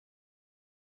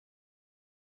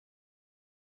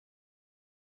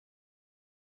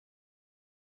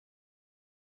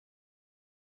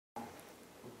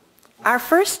Our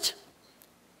first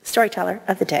storyteller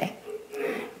of the day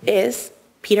is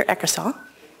Peter Eckersall.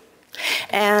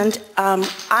 And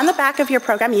on the back of your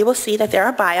program, you will see that there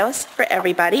are bios for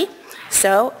everybody.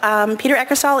 So Peter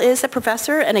Eckersall is a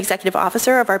professor and executive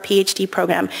officer of our PhD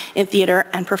program in theater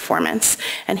and performance.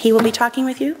 And he will be talking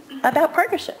with you about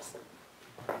partnerships.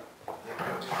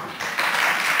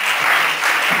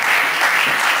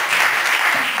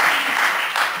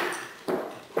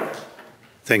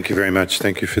 Thank you very much.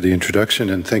 Thank you for the introduction,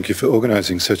 and thank you for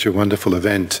organising such a wonderful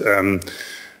event.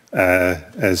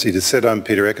 As Edith said, I'm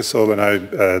Peter Eckersall, and I'm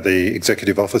the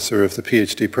Executive Officer of the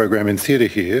PhD program in theatre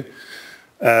here.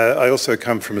 I also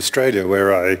come from Australia,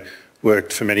 where I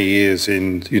worked for many years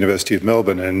in the University of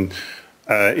Melbourne, and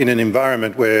in an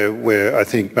environment where I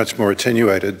think much more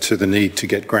attenuated to the need to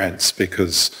get grants,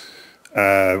 because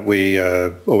we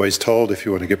are always told if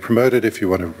you want to get promoted, if you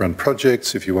want to run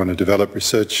projects, if you want to develop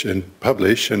research and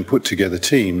publish and put together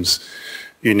teams,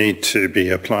 you need to be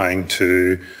applying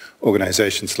to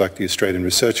organisations like the Australian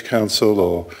Research Council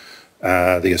or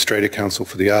the Australia Council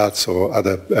for the Arts or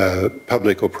other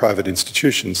public or private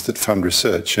institutions that fund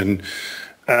research. And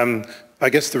I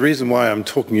guess the reason why I'm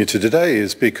talking to you today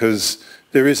is because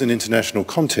there is an international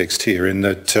context here, in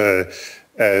that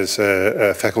as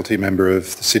a faculty member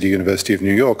of the City University of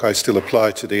New York, I still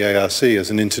apply to the ARC as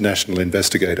an international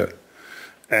investigator.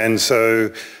 And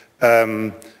so,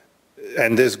 and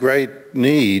there's great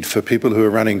need for people who are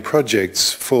running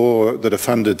projects that are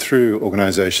funded through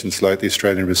organisations like the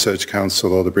Australian Research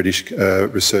Council or the British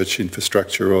Research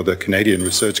Infrastructure or the Canadian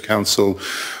Research Council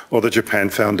or the Japan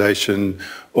Foundation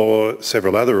or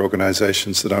several other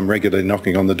organisations that I'm regularly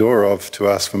knocking on the door of to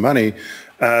ask for money,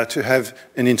 to have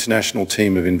an international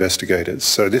team of investigators.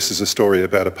 So this is a story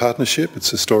about a partnership.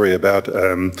 It's a story about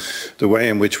the way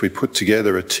in which we put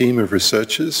together a team of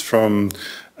researchers from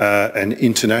an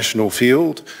international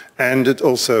field, and it's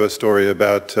also a story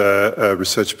about a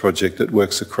research project that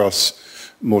works across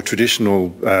more traditional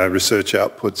research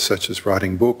outputs, such as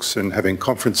writing books and having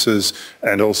conferences,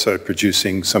 and also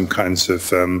producing some kinds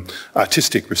of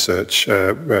artistic research,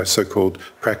 so-called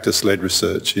practice-led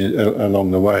research along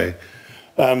the way.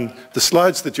 The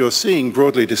slides that you're seeing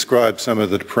broadly describe some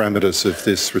of the parameters of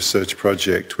this research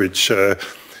project, which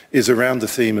is around the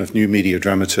theme of new media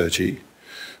dramaturgy.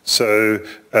 So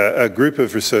a group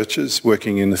of researchers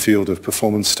working in the field of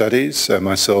performance studies,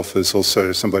 myself as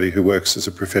also somebody who works as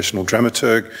a professional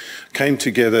dramaturg, came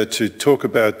together to talk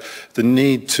about the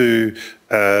need to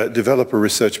develop a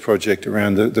research project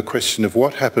around the question of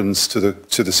what happens to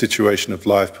the situation of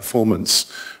live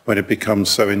performance when it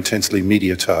becomes so intensely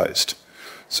mediatised.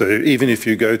 So even if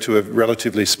you go to a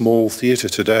relatively small theatre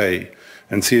today,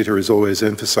 and theatre is always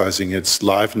emphasising its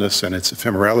liveness and its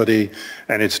ephemerality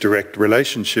and its direct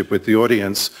relationship with the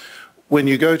audience, when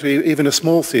you go to even a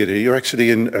small theatre, you're actually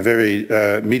in a very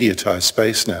mediatised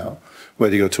space now,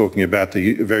 whether you're talking about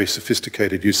the very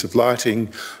sophisticated use of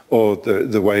lighting or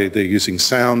the way they're using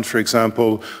sound, for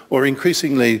example, or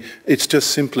increasingly it's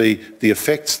just simply the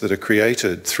effects that are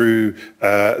created through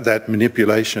that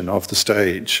manipulation of the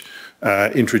stage.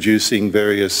 Introducing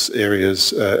various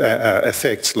areas,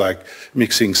 effects like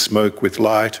mixing smoke with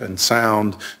light and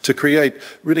sound to create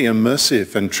really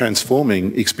immersive and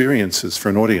transforming experiences for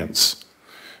an audience.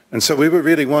 And so we were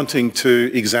really wanting to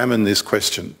examine this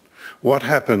question. What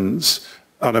happens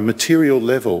on a material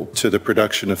level to the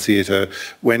production of theatre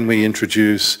when we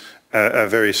introduce a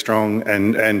very strong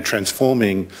and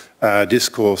transforming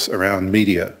discourse around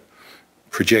media?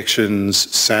 Projections,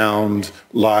 sound,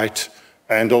 light,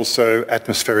 and also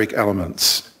atmospheric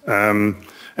elements.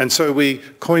 And so we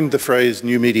coined the phrase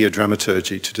new media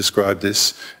dramaturgy to describe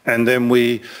this, and then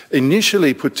we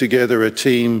initially put together a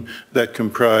team that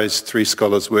comprised 3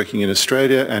 scholars working in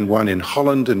Australia and 1 in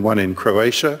Holland and 1 in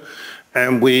Croatia.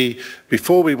 And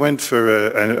before we went for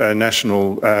a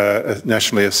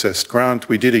nationally assessed grant,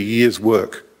 we did a year's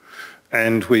work,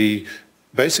 and we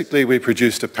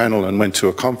produced a panel and went to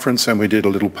a conference, and we did a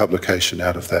little publication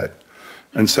out of that.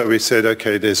 And so we said,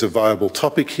 okay, there's a viable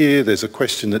topic here, there's a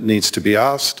question that needs to be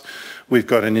asked. We've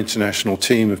got an international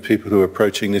team of people who are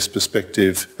approaching this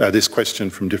question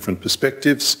from different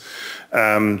perspectives.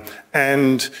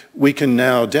 And we can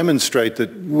now demonstrate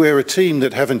that we're a team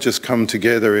that haven't just come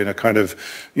together in a kind of,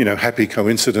 happy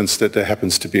coincidence that there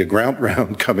happens to be a grant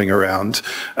round coming around,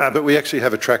 but we actually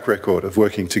have a track record of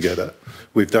working together.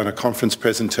 We've done a conference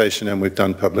presentation and we've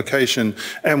done publication,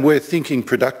 and we're thinking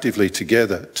productively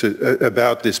together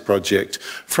about this project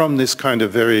from this kind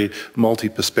of very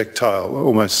multi-perspectile,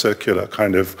 almost circular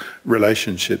kind of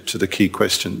relationship to the key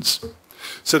questions.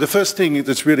 So the first thing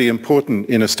that's really important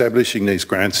in establishing these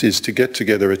grants is to get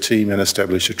together a team and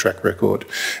establish a track record.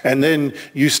 And then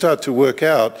you start to work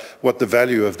out what the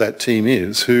value of that team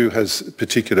is, who has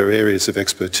particular areas of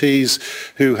expertise,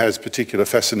 who has particular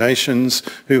fascinations,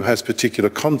 who has particular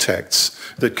contacts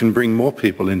that can bring more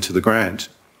people into the grant.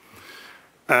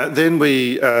 Then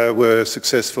we were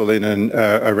successful in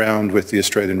a round with the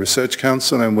Australian Research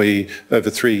Council, and over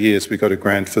 3 years, we got a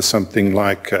grant for something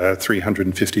like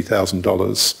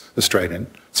 $350,000 Australian.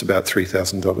 It's about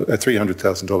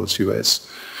 $300,000 US.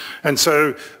 And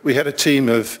so we had a team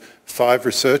of 5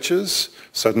 researchers.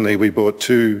 Suddenly we brought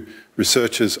 2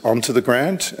 researchers onto the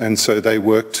grant, and so they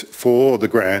worked for the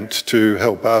grant to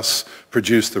help us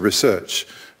produce the research.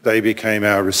 They became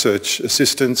our research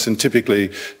assistants, and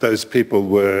typically those people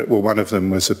were, well, one of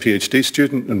them was a PhD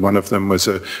student and one of them was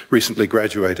a recently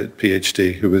graduated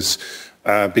PhD who was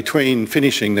between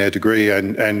finishing their degree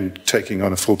and taking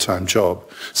on a full-time job.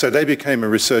 So they became a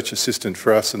research assistant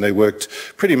for us, and they worked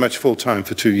pretty much full-time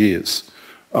for 2 years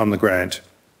on the grant.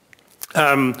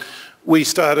 We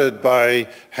started by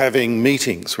having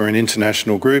meetings. We're an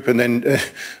international group, and then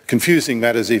confusing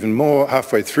matters even more,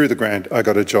 halfway through the grant I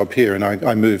got a job here and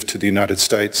I moved to the United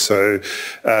States. So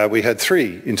we had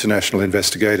 3 international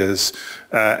investigators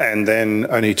and then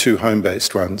only 2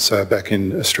 home-based ones back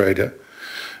in Australia.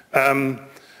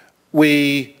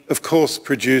 We, of course,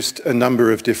 produced a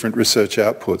number of different research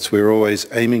outputs. We were always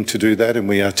aiming to do that, and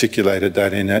we articulated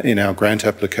that in our grant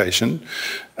application.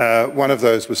 One of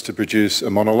those was to produce a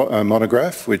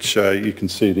monograph, which you can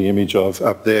see the image of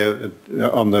up there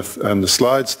on the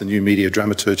slides, the New Media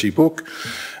Dramaturgy book.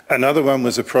 Another one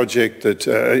was a project that,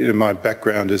 my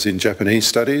background is in Japanese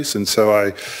studies, and so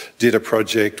I did a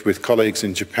project with colleagues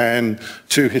in Japan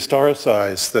to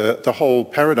historicise the whole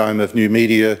paradigm of new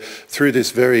media through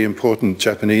this very important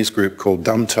Japanese group called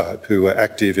Dumtype, who were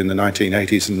active in the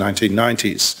 1980s and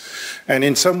 1990s. And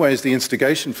in some ways, the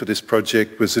instigation for this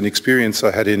project was an experience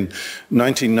I had in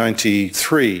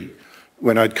 1993,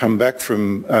 when I'd come back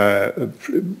from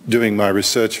doing my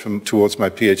research towards my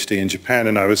PhD in Japan,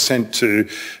 and I was sent to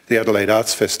the Adelaide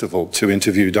Arts Festival to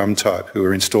interview Dumtype, who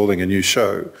were installing a new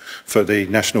show for the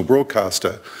national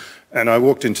broadcaster. And I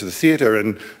walked into the theatre,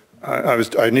 and I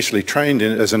initially trained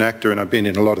as an actor, and I've been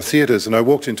in a lot of theatres, and I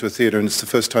walked into a theatre, and it's the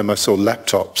first time I saw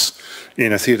laptops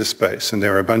in a theatre space, and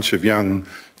there were a bunch of young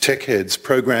tech heads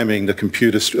programming the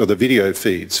computer or the video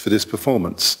feeds for this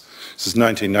performance. This is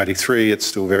 1993, it's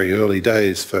still very early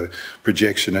days for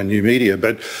projection and new media,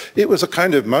 but it was a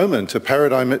kind of moment, a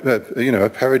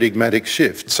paradigmatic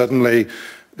shift. Suddenly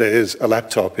there's a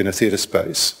laptop in a theatre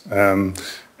space, and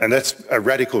that's a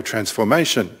radical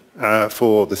transformation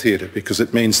for the theatre, because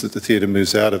it means that the theatre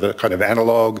moves out of a kind of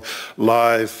analogue,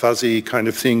 live, fuzzy kind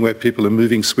of thing where people are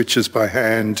moving switches by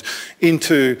hand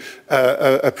into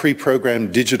a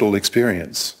pre-programmed digital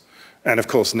experience. And of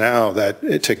course now that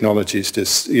technology has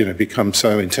just become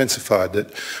so intensified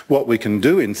that what we can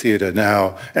do in theatre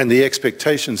now and the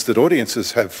expectations that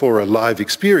audiences have for a live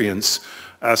experience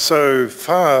are so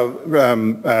far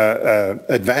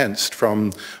advanced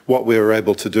from what we were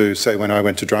able to do, say, when I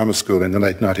went to drama school in the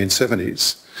late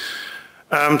 1970s.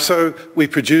 So we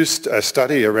produced a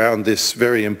study around this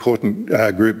very important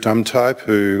group, Dumtype,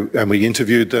 and we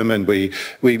interviewed them, and we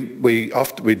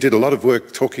did a lot of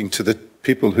work talking to the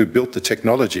people who built the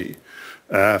technology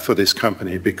for this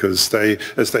company, because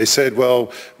as they said,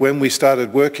 well, when we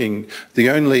started working,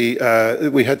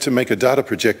 we had to make a data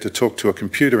projector talk to a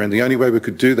computer, and the only way we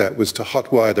could do that was to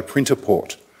hotwire the printer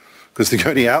port, because the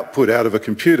only output out of a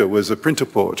computer was a printer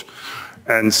port.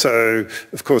 And so,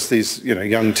 of course, these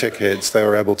young tech heads, they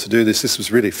were able to do this. This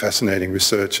was really fascinating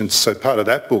research, and so part of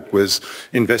that book was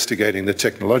investigating the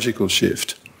technological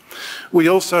shift. We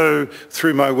also,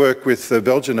 through my work with a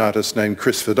Belgian artist named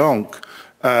Chris Verdonk,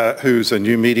 who's a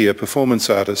new media performance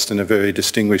artist and a very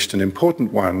distinguished and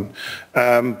important one,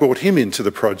 brought him into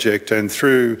the project, and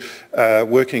through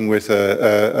working with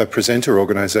a presenter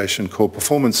organisation called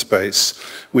Performance Space,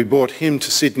 we brought him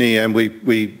to Sydney, and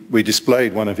we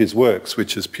displayed one of his works,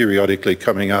 which is periodically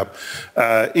coming up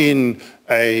in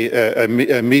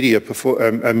a media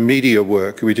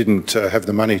work. We didn't have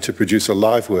the money to produce a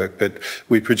live work, but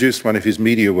we produced one of his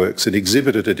media works and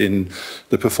exhibited it in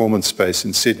the Performance Space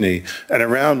in Sydney, and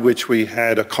around which we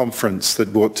had a conference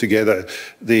that brought together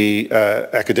the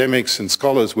academics and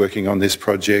scholars working on this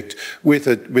project with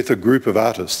a group of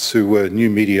artists who were new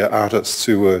media artists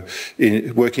who were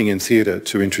working in theatre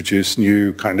to introduce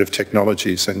new kind of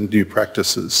technologies and new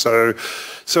practices. So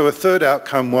a third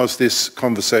outcome was this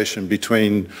conversation between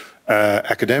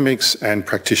academics and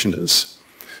practitioners.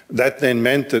 That then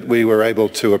meant that we were able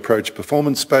to approach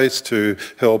Performance Space to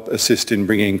help assist in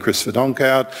bringing Chris Verdonk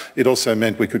out. It also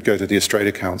meant we could go to the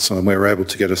Australia Council, and we were able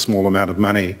to get a small amount of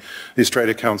money. The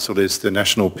Australia Council is the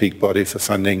national peak body for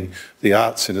funding the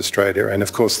arts in Australia, and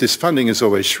of course this funding is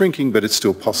always shrinking, but it's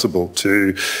still possible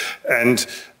to. And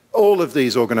all of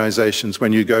these organisations,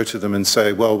 when you go to them and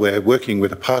say, well, we're working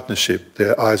with a partnership,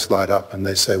 their eyes light up and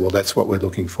they say, well, that's what we're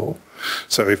looking for.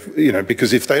 So if, you know,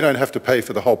 because if they don't have to pay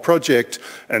for the whole project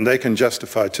and they can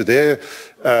justify to their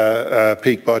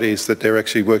peak bodies that they're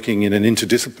actually working in an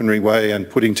interdisciplinary way and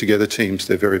putting together teams,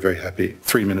 they're very, very happy.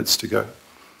 3 minutes to go.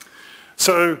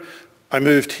 So I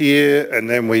moved here and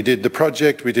then we did the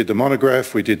project, we did the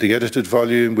monograph, we did the edited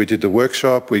volume, we did the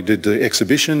workshop, we did the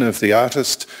exhibition of the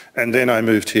artist, and then I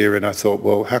moved here and I thought,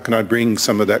 well, how can I bring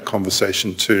some of that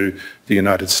conversation to the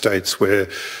United States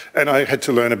and I had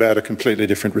to learn about a completely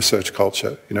different research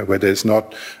culture, you know, where there's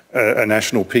not a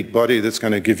national peak body that's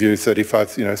going to give you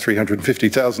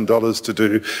 $350,000 to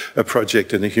do a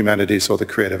project in the humanities or the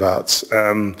creative arts.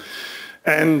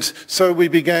 And so I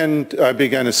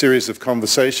began a series of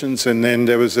conversations, and then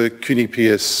there was a CUNY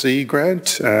PSC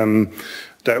grant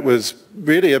that was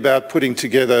really about putting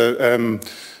together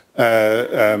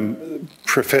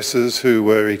professors who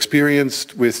were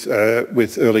experienced with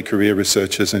early career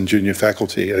researchers and junior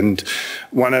faculty. And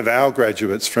one of our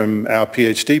graduates from our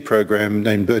PhD program,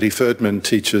 named Bertie Ferdman,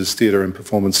 teaches theatre and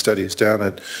performance studies down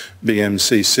at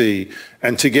BMCC,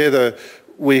 and together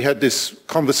we had this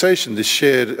conversation, this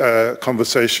shared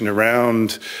conversation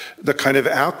around the kind of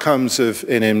outcomes of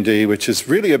NMD, which is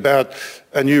really about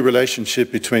a new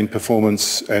relationship between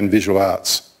performance and visual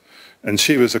arts. And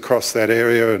she was across that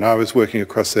area and I was working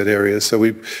across that area. So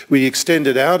we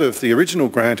extended out of the original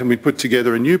grant and we put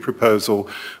together a new proposal,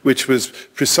 which was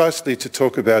precisely to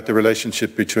talk about the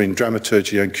relationship between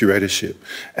dramaturgy and curatorship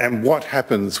and what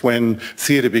happens when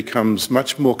theatre becomes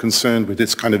much more concerned with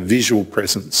its kind of visual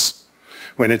presence,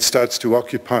 when it starts to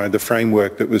occupy the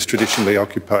framework that was traditionally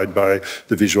occupied by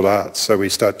the visual arts. So we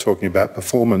start talking about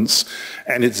performance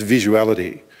and its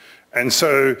visuality. And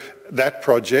so that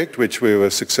project, which we were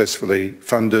successfully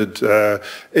funded,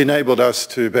 enabled us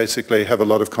to basically have a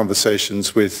lot of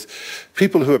conversations with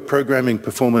people who are programming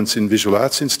performance in visual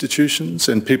arts institutions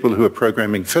and people who are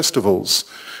programming festivals,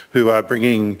 who are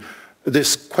bringing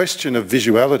this question of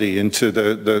visuality into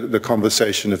the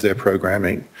conversation of their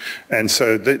programming. And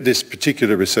so this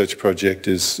particular research project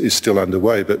is still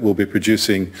underway, but we'll be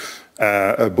producing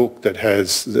a book that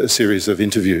has a series of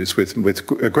interviews with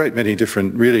a great many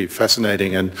different really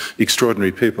fascinating and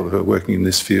extraordinary people who are working in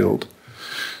this field.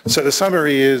 So the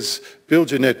summary is,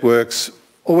 build your networks,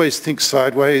 always think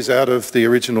sideways out of the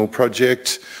original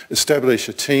project, establish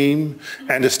a team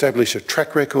and establish a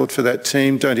track record for that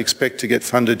team. Don't expect to get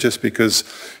funded just because,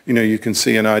 you know, you can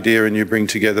see an idea and you bring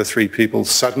together 3 people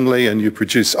suddenly and you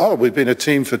produce, oh, we've been a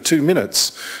team for 2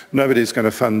 minutes. Nobody's going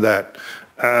to fund that.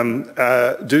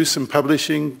 Do some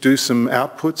publishing, do some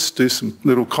outputs, do some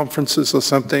little conferences or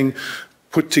something,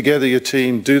 put together your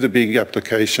team, do the big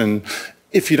application.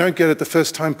 If you don't get it the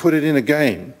first time, put it in a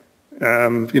game.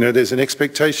 You know, there's an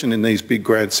expectation in these big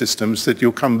grant systems that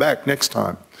you'll come back next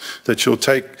time, that you'll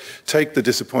take the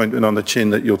disappointment on the chin,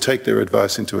 that you'll take their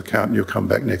advice into account and you'll come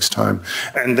back next time.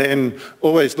 And then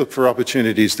always look for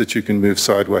opportunities that you can move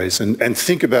sideways and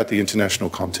think about the international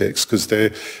context, because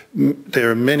there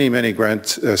are many, many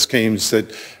grant schemes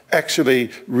that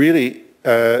actually really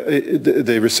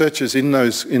the researchers in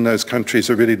those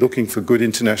countries are really looking for good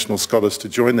international scholars to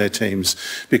join their teams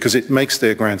because it makes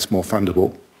their grants more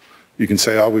fundable. You can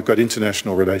say, oh, we've got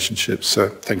international relationships, so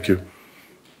thank you.